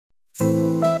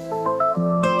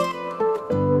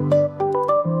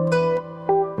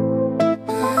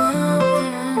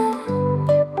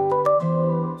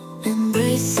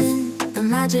Embracing the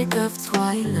magic of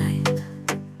twilight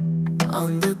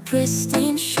on the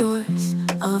pristine shores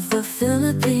of the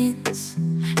Philippines,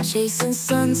 chasing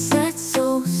sunsets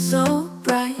so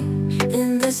bright.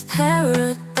 In this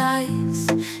paradise,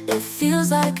 it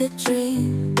feels like a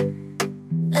dream.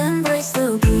 Embrace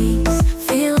the breeze,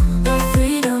 feel the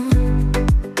freedom,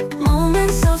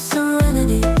 moments of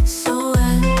serenity, so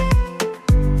at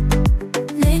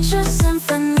nature's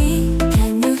symphony.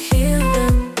 Can you hear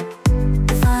them?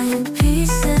 Find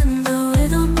peace in the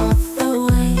rhythm of the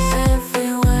waves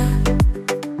everywhere.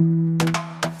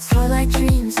 Twilight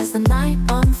dreams as the night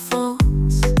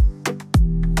unfolds,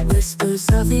 whispers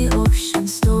of the ocean,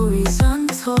 stories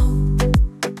untold.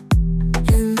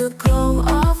 In the glow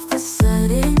of the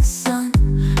setting sun,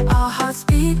 our hearts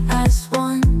beat as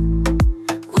one,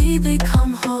 we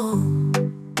become whole.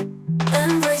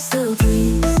 Embrace the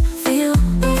breeze, feel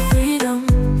the freedom,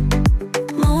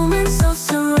 moments of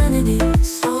serenity,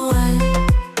 so at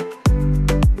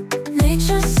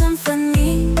nature's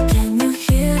symphony. Can you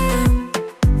hear them?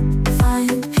 Find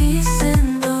peace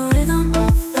in the rhythm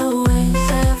of the waves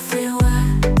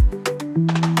everywhere.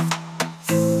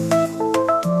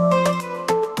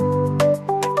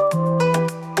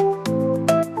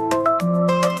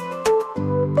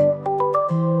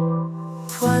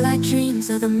 Twilight dreams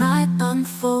as the night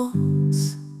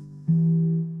unfolds,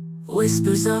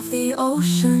 whispers of the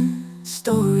ocean,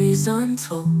 stories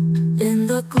untold. In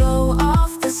the glow of